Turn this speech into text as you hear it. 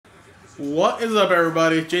What is up,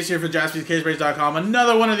 everybody? Jace here for JaspysCaseBreaks.com.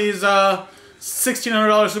 Another one of these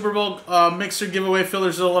 $1,600 Super Bowl mixer giveaway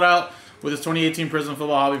fillers sold out with this 2018 Prizm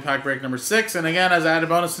Football Hobby Pack break number 6. And again, as added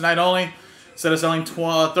bonus tonight only, instead of selling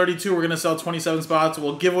 32, we're going to sell 27 spots.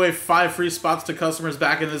 We'll give away 5 free spots to customers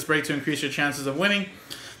back in this break to increase your chances of winning.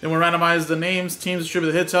 Then we'll randomize the names, teams,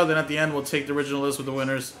 distribute the hits out. Then at the end, we'll take the original list with the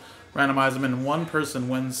winners, randomize them, and one person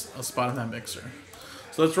wins a spot in that mixer.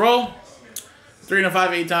 So let's roll. 3 and a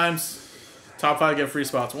 5, 8 times. Top 5 get free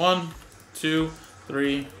spots. 1, 2,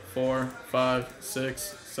 3, 4, 5, 6,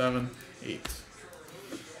 7, 8.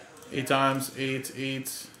 8 times. 8,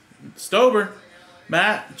 8. Stober,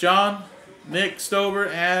 Matt, John, Nick, Stober,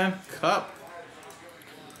 and Cup.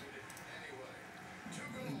 There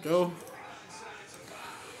we go.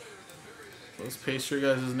 Let's paste your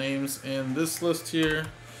guys' names in this list here.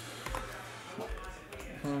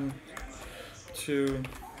 1, 2,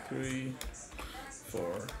 3, 4,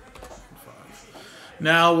 5.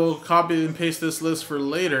 Now we'll copy and paste this list for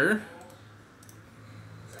later.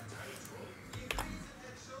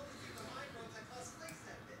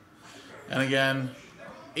 And again,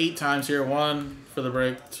 8 times here. 1 for the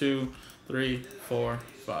break. 2, 3, 4,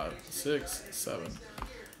 5, 6, 7,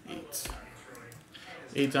 8.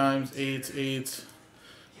 8 times. 8, 8.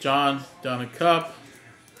 John, down a cup.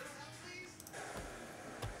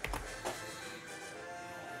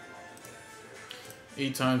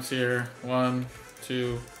 Eight times here. 1,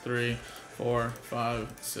 2, 3, 4,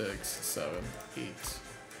 5, 6, 7, 8.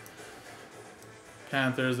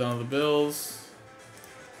 Panthers down to the Bills.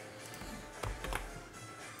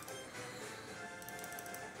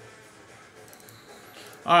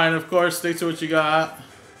 Alright, of course, stick to what you got.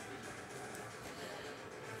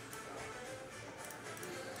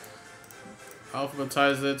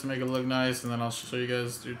 Alphabetize it to make it look nice, and then I'll show you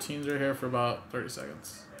guys your teams right here for about 30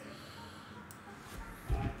 seconds.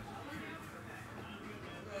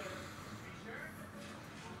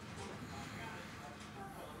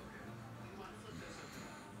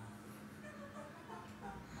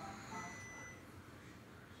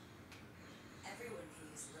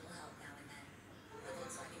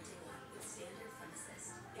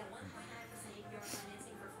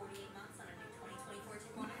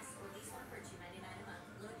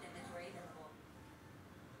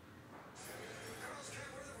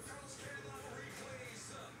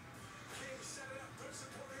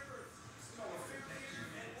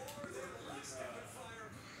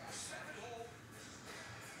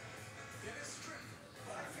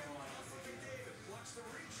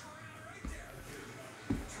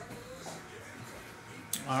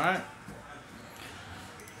 Alright,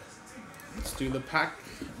 let's do the pack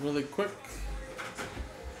really quick.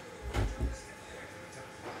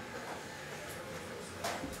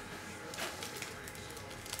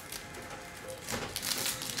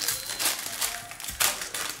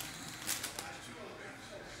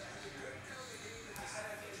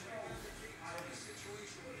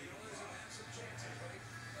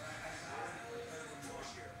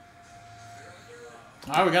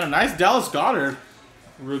 Alright, we got a nice Dallas Goedert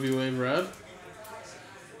Ruby Wave Red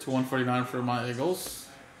to 149 for my Eagles.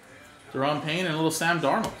 Deron Payne and a little Sam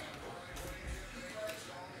Darnold.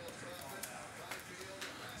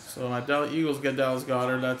 So my Eagles get Dallas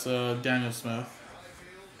Goedert. That's Daniel Smith.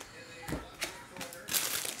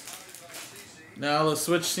 Now let's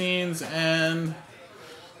switch scenes and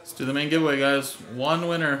let's do the main giveaway, guys. 1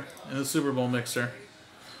 winner in the Super Bowl mixer.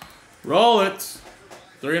 Roll it.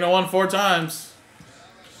 3 and a 1 4 times.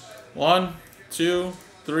 1, 2,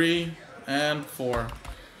 3, and 4.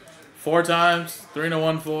 4 times. 3 and a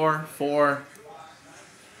 1 4 4.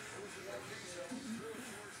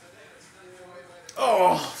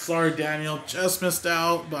 Oh, sorry, Daniel. Just missed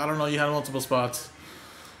out, but I don't know. You had multiple spots.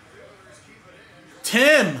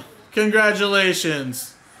 Tim,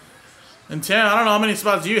 congratulations. And Tim, I don't know how many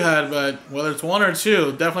spots you had, but whether it's 1 or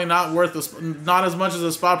 2, definitely not worth not as much as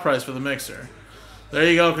the spot price for the mixer. There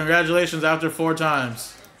you go. Congratulations after 4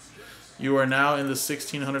 times. You are now in the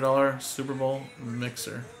 $1,600 Super Bowl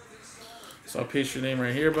mixer. So I'll paste your name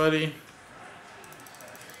right here, buddy.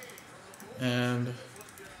 And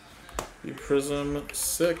the Prizm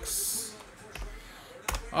 6.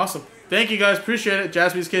 Awesome. Thank you, guys. Appreciate it.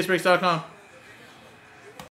 JaspysCaseBreaks.com.